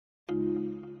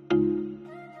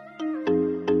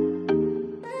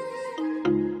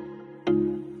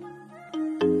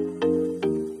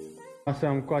So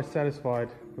I'm quite satisfied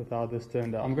with how this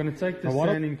turned out. I'm going to take the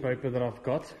sanding paper that I've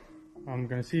got. I'm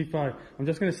going to see if I'm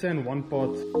just going to sand one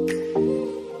part.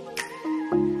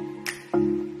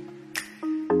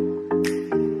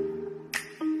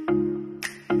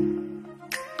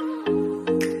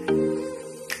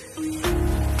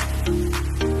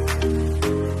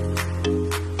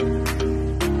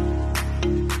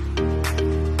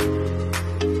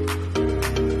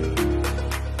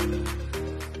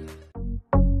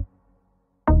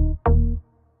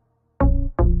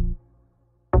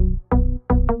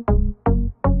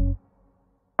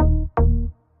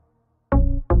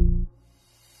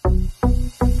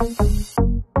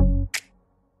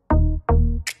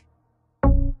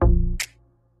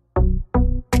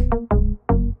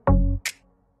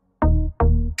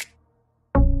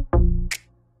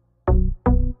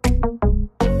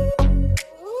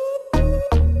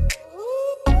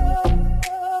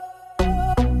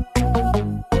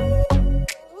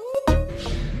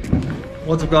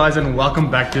 What's up guys, and welcome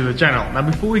back to the channel. Now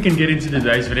before we can get into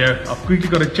today's video, I've quickly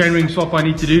got a chainring swap I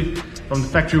need to do from the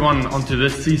factory one onto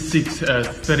this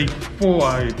C6 34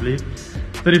 I believe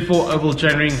 34 oval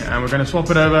chainring, and we're going to swap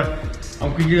it over.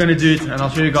 I'm quickly going to do it and I'll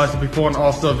show you guys the before and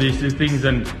after of these two things,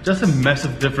 and just a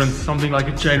massive difference something like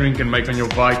a chainring can make on your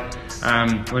bike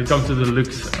when it comes to the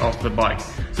looks of the bike.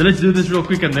 So let's do this real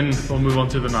quick and then we'll move on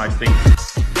to the nice things.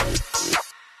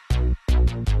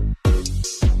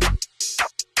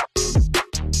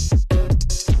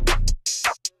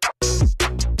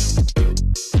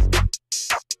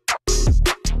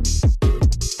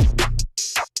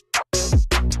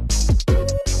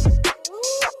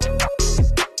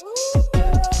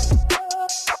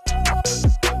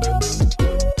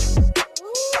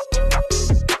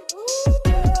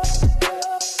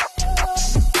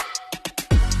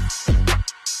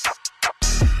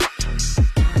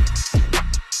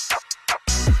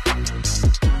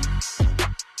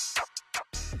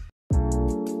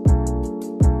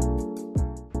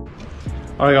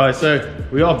 Alright guys, so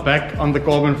we are back on the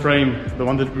carbon frame, the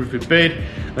one that we've repaired.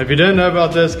 Now if you don't know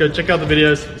about this, go check out the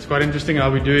videos. It's quite interesting how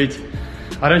we do it.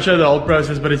 I don't show the whole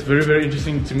process, but it's very, very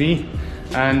interesting to me.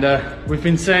 And we've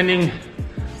been sanding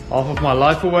half of my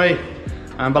life away.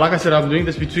 But like I said, I'm doing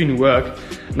this between work.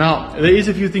 Now, there is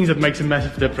a few things that makes a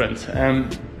massive difference.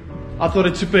 I thought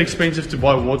it's super expensive to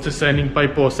buy water sanding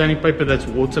paper or sanding paper that's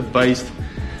water based.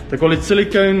 They call it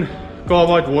silicone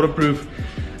carbide waterproof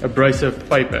abrasive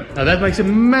paper. Now that makes a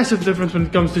massive difference when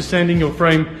it comes to sanding your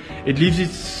frame. It leaves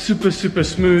it super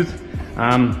smooth.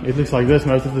 It looks like this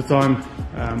most of the time.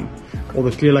 All the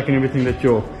clear lack and everything that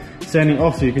you're sanding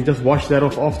off, so you can just wash that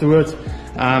off afterwards.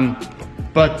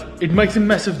 But it makes a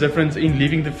massive difference in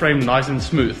leaving the frame nice and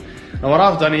smooth. Now what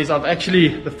I've done is I've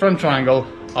actually, the front triangle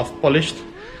I've polished.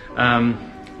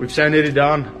 We've sanded it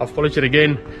down, I've polished it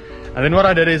again. And then what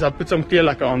I did is I put some clear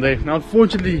lacquer on there. Now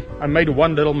unfortunately I made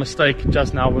one little mistake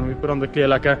just now when we put on the clear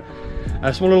lacquer.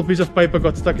 A small little piece of paper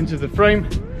got stuck into the frame,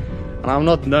 and I'm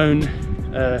not known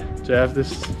to have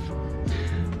this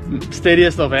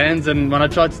steadiest of hands, and when I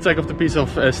tried to take off the piece of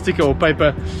sticker or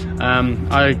paper,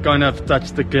 I kind of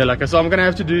touched the clear lacquer. So I'm gonna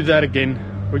have to do that again,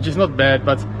 which is not bad,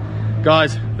 but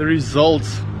guys, the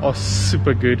results are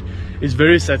super good. It's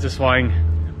very satisfying,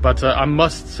 but I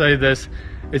must say this,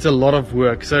 it's a lot of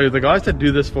work. So the guys that do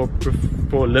this for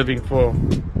a living, for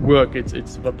work,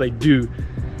 it's what they do.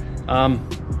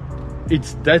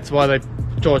 That's why they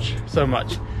charge so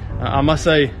much. I must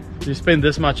say, you spend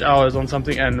this much hours on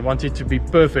something and want it to be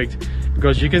perfect,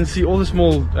 because you can see all the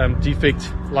small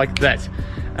defects like that.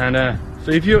 And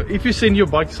so if you send your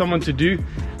bike to someone to do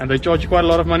and they charge you quite a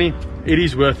lot of money, it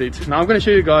is worth it. Now I'm going to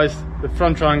show you guys the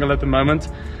front triangle at the moment.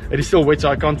 It is still wet, so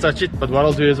I can't touch it, but what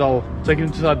I'll do is I'll take it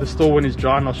inside the store when it's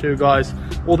dry, and I'll show you guys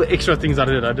all the extra things I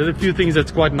did. I did a few things that's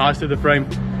quite nice to the frame,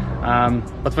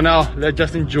 but for now, let's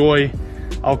just enjoy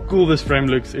how cool this frame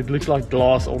looks. It looks like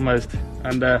glass almost,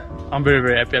 and I'm very,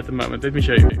 very happy at the moment. Let me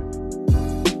show you.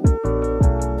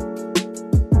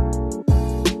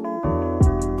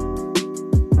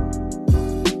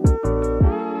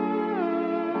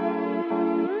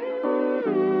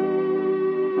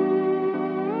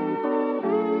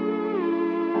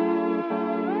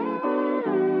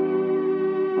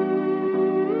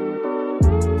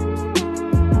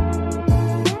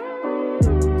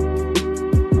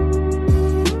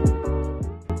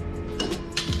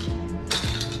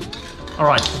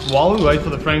 Alright, while we wait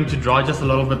for the frame to dry just a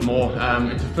little bit more,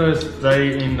 it's the first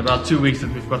day in about 2 weeks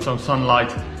that we've got some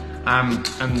sunlight, and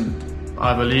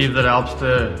I believe that helps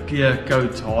the clear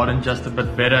coat harden just a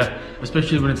bit better,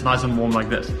 especially when it's nice and warm like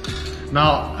this.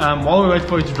 Now, while we wait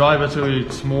for it to dry a bit so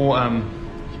it's more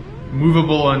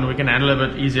movable and we can handle it a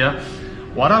bit easier,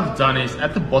 what I've done is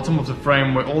at the bottom of the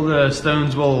frame where all the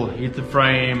stones will hit the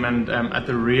frame, and at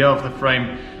the rear of the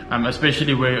frame,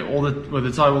 especially where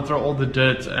the tire will throw all the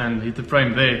dirt and hit the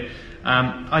frame there,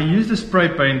 I used a spray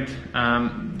paint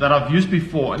that I've used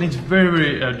before, and it's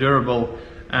very, very durable.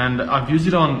 And I've used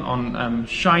it on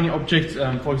shiny objects.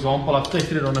 For example, I've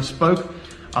tested it on a spoke.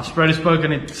 I've sprayed a spoke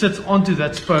and it sits onto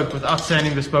that spoke without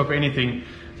sanding the spoke or anything.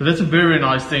 So that's a very, very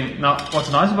nice thing. Now, what's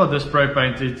nice about this spray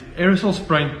paint is aerosol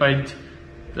spray paint.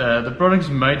 The product is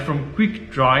made from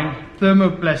quick drying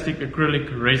thermoplastic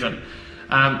acrylic resin.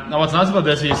 Now, what's nice about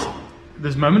this is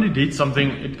this moment it hits something,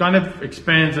 it kind of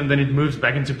expands and then it moves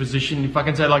back into position. If I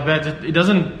can say it like that, it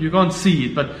doesn't, you can't see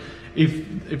it, but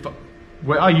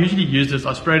where I usually use this,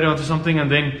 I spray it onto something and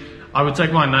then I would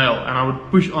take my nail and I would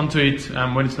push onto it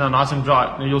when it's now nice and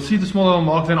dry. Now you'll see the small little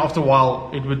mark, then after a while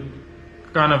it would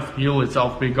kind of heal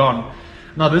itself, be gone.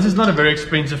 Now this is not a very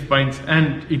expensive paint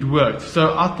and it worked.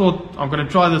 So I thought I'm going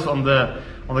to try this on the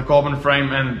carbon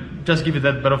frame and just give it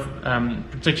that bit of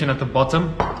protection at the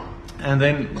bottom. And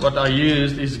then what I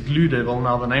used is Glue Devil.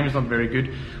 Now the name is not very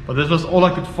good, but this was all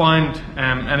I could find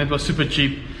and it was super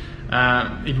cheap.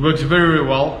 It works very, very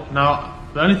well. Now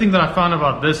the only thing that I found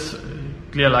about this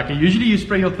clear lacquer, usually you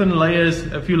spray your thin layers,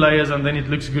 a few layers, and then it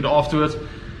looks good afterwards.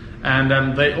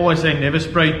 And they always say never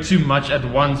spray too much at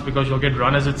once because you'll get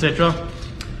runners, etc.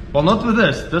 Well, not with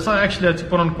this. This I actually had to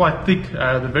put on quite thick.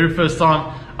 The very first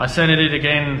time I sanded it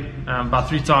again about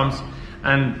 3 times,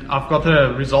 and I've got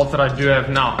the results that I do have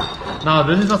now. Now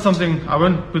this is not something, I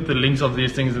won't put the links of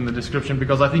these things in the description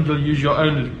because I think you'll use your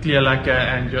own clear lacquer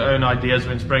and your own ideas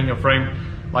when spraying your frame.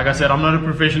 Like I said, I'm not a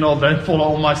professional, don't follow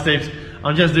all my steps.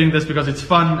 I'm just doing this because it's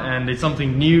fun and it's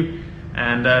something new.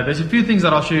 And there's a few things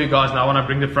that I'll show you guys now when I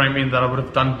bring the frame in that I would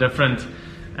have done different,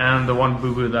 and the one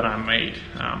boo-boo that I made.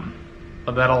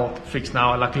 But that'll fix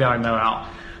now, luckily I know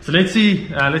how. So let's see,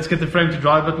 let's get the frame to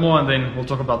dry a bit more and then we'll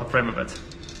talk about the frame a bit.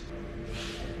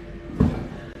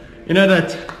 You know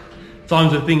that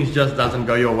times where things just doesn't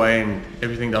go your way and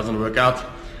everything doesn't work out?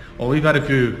 Well, we've had a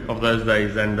few of those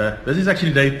days, and this is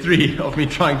actually day 3 of me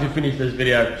trying to finish this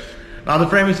video. Now the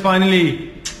frame is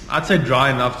finally, I'd say,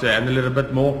 dry enough to handle it a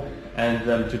bit more and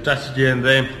to touch it here and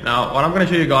there. Now what I'm going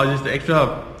to show you guys is the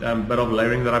extra bit of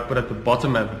layering that I put at the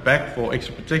bottom and the back for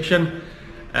extra protection,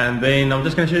 and then I'm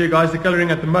just going to show you guys the coloring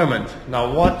at the moment.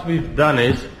 Now what we've done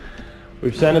is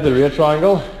we've sanded the rear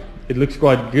triangle. It looks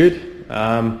quite good.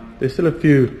 There's still a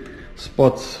few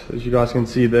spots, as you guys can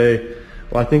see there.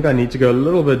 Well, I think I need to go a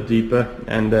little bit deeper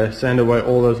and sand away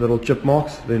all those little chip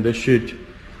marks. Then this should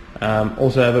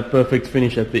also have a perfect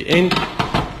finish at the end.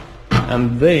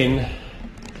 And then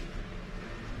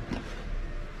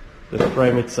the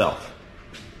frame itself.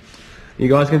 You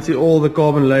guys can see all the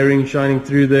carbon layering shining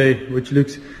through there, which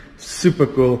looks super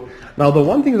cool. Now the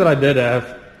one thing that I did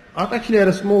have, I've actually had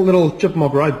a small little chip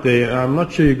mark right there. I'm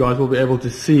not sure you guys will be able to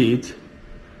see it.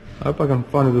 I hope I can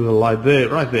find it with the light there,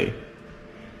 right there.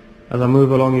 As I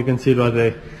move along you can see it right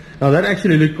there. Now that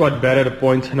actually looked quite bad at a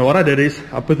point. Now what I did is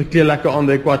I put the clear lacquer on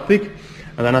there quite thick,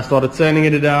 and then I started sanding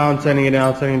it down, sanding it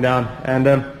down, sanding it down,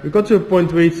 and we got to a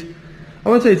point where it's, I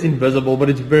won't say it's invisible,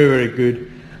 but it's very, very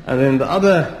good. And then the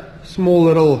other small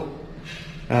little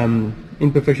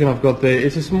imperfection I've got there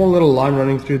is a small little line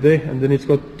running through there, and then it's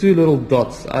got 2 little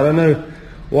dots. I don't know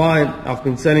why I've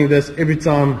been sanding this every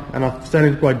time, and I've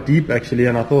sanded quite deep actually,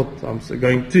 and I thought I'm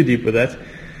going too deep with that,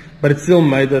 but it still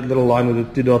made that little line with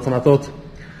the 2 dots, and I thought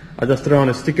I'd just throw on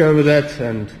a sticker over that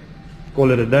and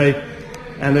call it a day.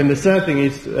 And then the sad thing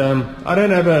is I don't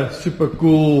have a super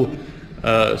cool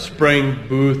spraying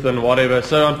booth and whatever,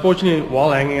 so unfortunately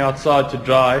while hanging outside to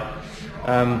dry,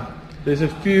 there's a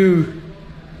few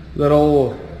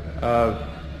little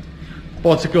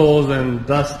particles and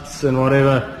dusts and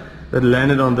whatever that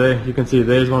landed on there. You can see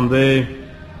there's one there,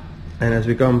 and as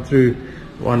we come through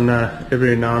one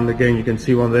every now and again you can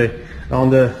see one there. On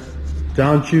the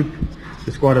down tube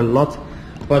there's quite a lot,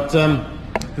 but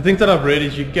the thing that I've read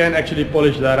is you can actually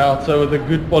polish that out. So with a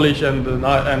good polish and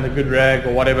the good rag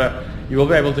or whatever, you will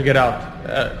be able to get out.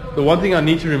 The one thing I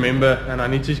need to remember, and I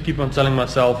need to keep on telling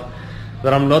myself,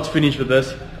 that I'm not finished with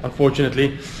this,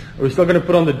 unfortunately. We're still going to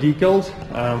put on the decals.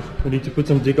 We need to put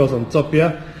some decals on top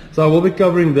here. So I will be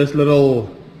covering this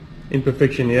little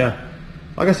imperfection here.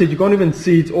 Like I said, you can't even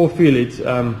see it or feel it,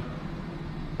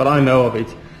 but I know of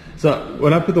it. So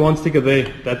when I put the one sticker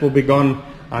there, that will be gone.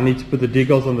 I need to put the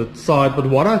decals on the side. But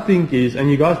what I think is,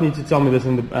 and you guys need to tell me this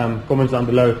in the comments down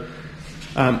below,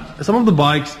 some of the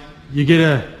bikes, you get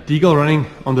a decal running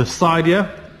on the side here,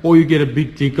 or you get a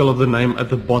big decal of the name at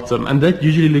the bottom, and that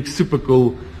usually looks super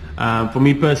cool. For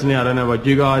me personally, I don't know about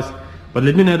you guys, but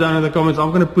let me know down in the comments. I'm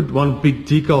going to put one big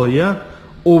decal here,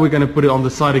 or we're going to put it on the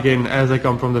side again as they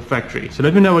come from the factory. So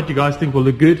let me know what you guys think will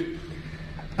look good.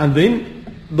 And then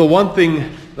the one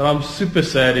thing that I'm super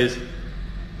sad is,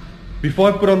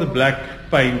 before I put on the black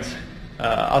paint,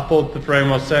 I thought the frame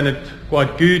was sanded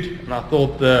quite good, and I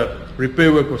thought the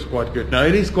repair work was quite good. Now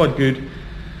it is quite good,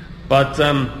 but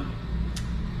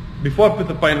before I put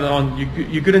the paint on,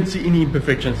 you couldn't see any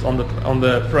imperfections on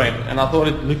the frame, and I thought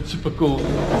it looked super cool.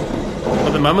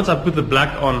 But the moment I put the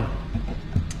black on,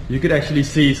 you could actually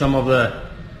see some of the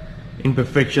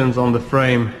imperfections on the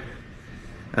frame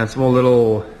and small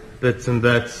little bits and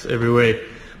that's everywhere.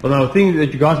 But now the thing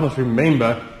that you guys must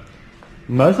remember,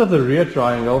 most of the rear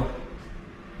triangle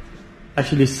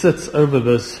actually sits over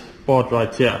this part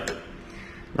right here.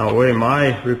 Now where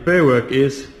my repair work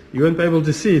is, you won't be able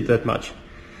to see it that much.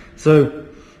 So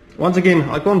once again,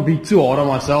 I can't be too hard on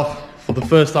myself for the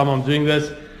first time I'm doing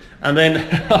this. And then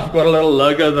I've got a little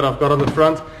logo that I've got on the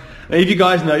front. Now if you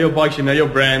guys know your bikes, you know your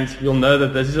brand, you'll know that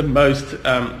this is a most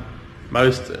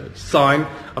sign.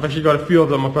 I've actually got a few of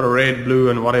them. I've got a red, blue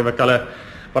and whatever color,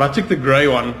 but I took the grey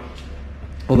one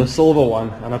or the silver one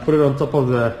and I put it on top of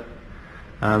the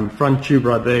front tube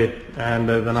right there, and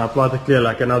then I applied the clear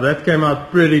lacquer. Now that came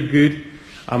out pretty good,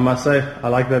 I must say. I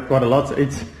like that quite a lot.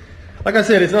 It's, like I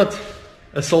said, it's not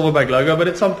a Silverback logo, but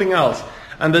it's something else.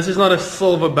 And this is not a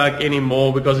Silverback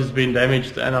anymore because it's been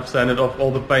damaged and I've sanded off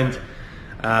all the paint.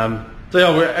 So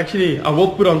yeah, I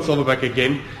will put on Silverback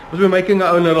again, because we're making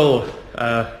our own little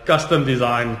custom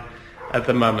design at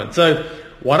the moment. So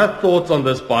what I thought on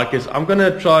this bike is I'm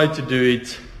gonna try to do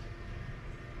it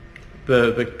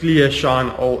the clear shine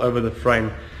all over the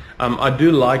frame. I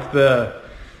do like the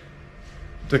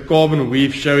carbon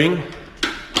weave showing.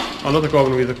 Oh, not the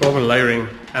carbon weave, the carbon layering.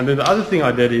 And then the other thing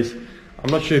I did is,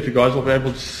 I'm not sure if you guys will be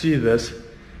able to see this.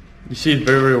 You see it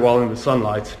very, very well in the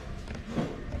sunlight.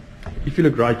 If you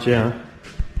look right here,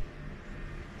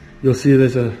 you'll see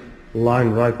there's a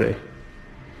line right there.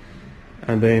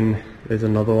 And then there's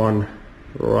another one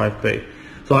right there.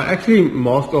 So I actually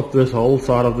masked off this whole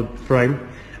side of the frame,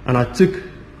 and I took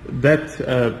that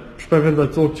spray paint I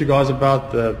talked to you guys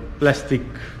about, the plastic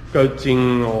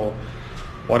coating or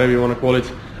whatever you want to call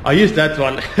it. I used that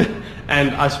one and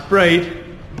I sprayed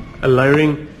a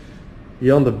layering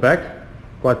here on the back,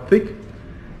 quite thick,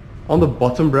 on the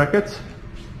bottom brackets,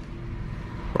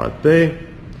 right there.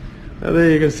 And there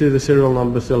you can see the serial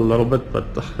number still a little bit, but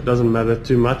it doesn't matter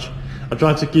too much. I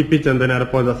tried to keep it, and then at a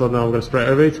point I thought, no, I'm going to spray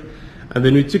over it. And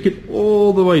then we took it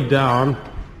all the way down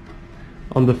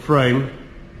on the frame,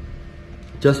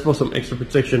 just for some extra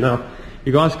protection. Now,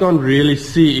 you guys can't really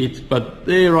see it, but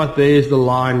there, right there is the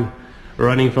line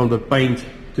running from the paint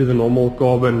to the normal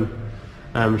carbon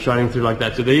shining through like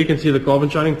that. So there you can see the carbon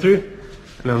shining through,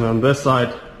 and then on this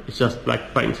side it's just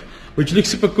black paint, which looks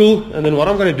super cool. And then what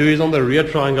I'm going to do is on the rear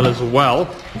triangle as well,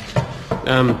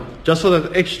 just for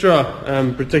that extra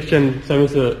protection, same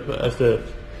as the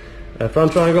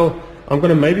front triangle, I'm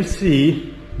going to maybe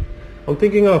see, I'm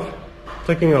thinking of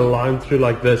taking a line through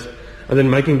like this and then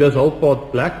making this whole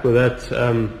part black with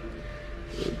that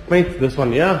paint. This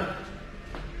one here,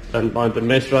 and behind the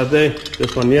mesh right there,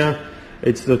 this one here,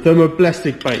 it's the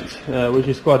thermoplastic paint, which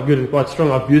is quite good and quite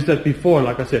strong. I've used that before, and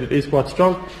like I said, it is quite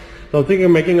strong. So I'm thinking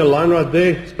of making a line right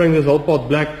there, spraying this whole part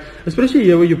black, especially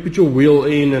here where you put your wheel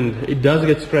in, and it does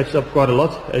get scratched up quite a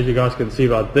lot, as you guys can see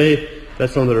right there.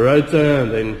 That's from the rotor,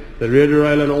 and then the rear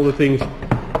derailleur and all the things.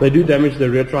 They do damage the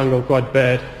rear triangle quite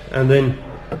bad. And then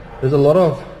there's a lot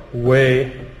of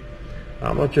wear,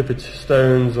 I'm not sure if it's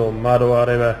stones or mud or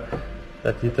whatever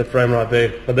that hit the frame right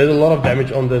there, but there's a lot of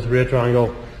damage on this rear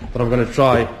triangle that I'm going to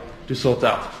try to sort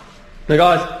out. Now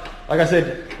guys, like I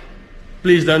said,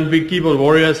 please don't be keyboard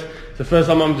warriors. It's the first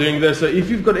time I'm doing this, so if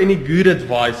you've got any good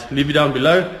advice, leave it down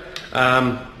below.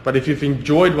 But if you've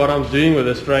enjoyed what I'm doing with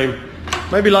this frame,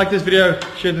 maybe like this video,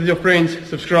 share it with your friends,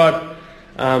 subscribe.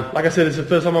 Like I said, it's the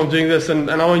first time I'm doing this, and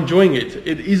I'm enjoying it.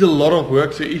 It is a lot of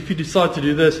work, so if you decide to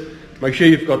do this, make sure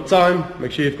you've got time,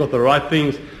 make sure you've got the right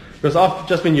things, because I've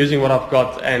just been using what I've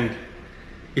got and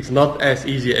it's not as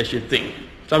easy as you think.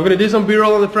 So I'm going to do some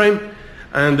B-roll on the frame,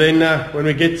 and then when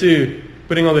we get to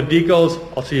putting on the decals,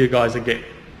 I'll see you guys again.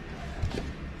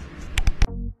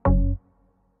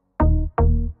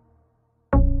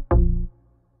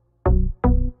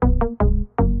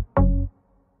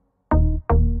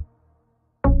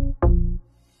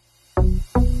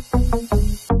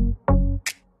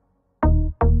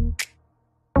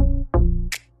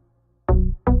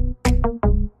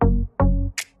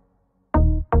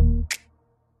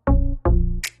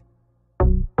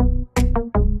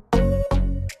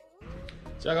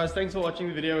 So guys, thanks for watching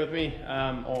the video with me,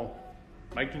 or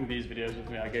making these videos with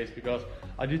me, I guess, because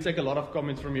I do take a lot of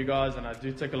comments from you guys and I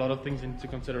do take a lot of things into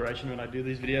consideration when I do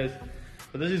these videos.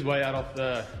 But this is way out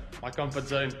of my comfort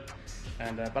zone,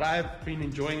 and but I've been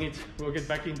enjoying it. We'll get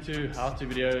back into how-to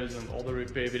videos and all the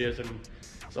repair videos and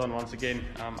so on once again.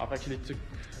 I've actually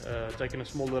taken a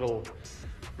small little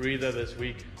breather this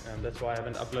week, and that's why I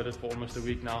haven't uploaded for almost a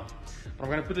week now. But I'm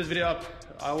going to put this video up.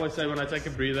 I always say when I take a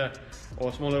breather or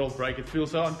a small little break, it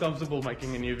feels so uncomfortable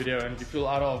making a new video and you feel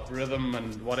out of rhythm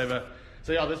and whatever.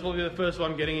 So yeah, this will be the first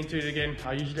one getting into it again.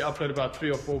 I usually upload about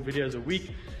 3 or 4 videos a week.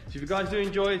 So if you guys do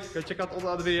enjoy it, go check out all the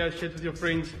other videos, share it with your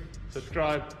friends,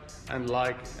 subscribe and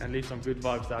like, and leave some good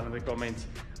vibes down in the comments.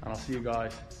 And I'll see you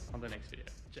guys on the next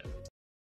video.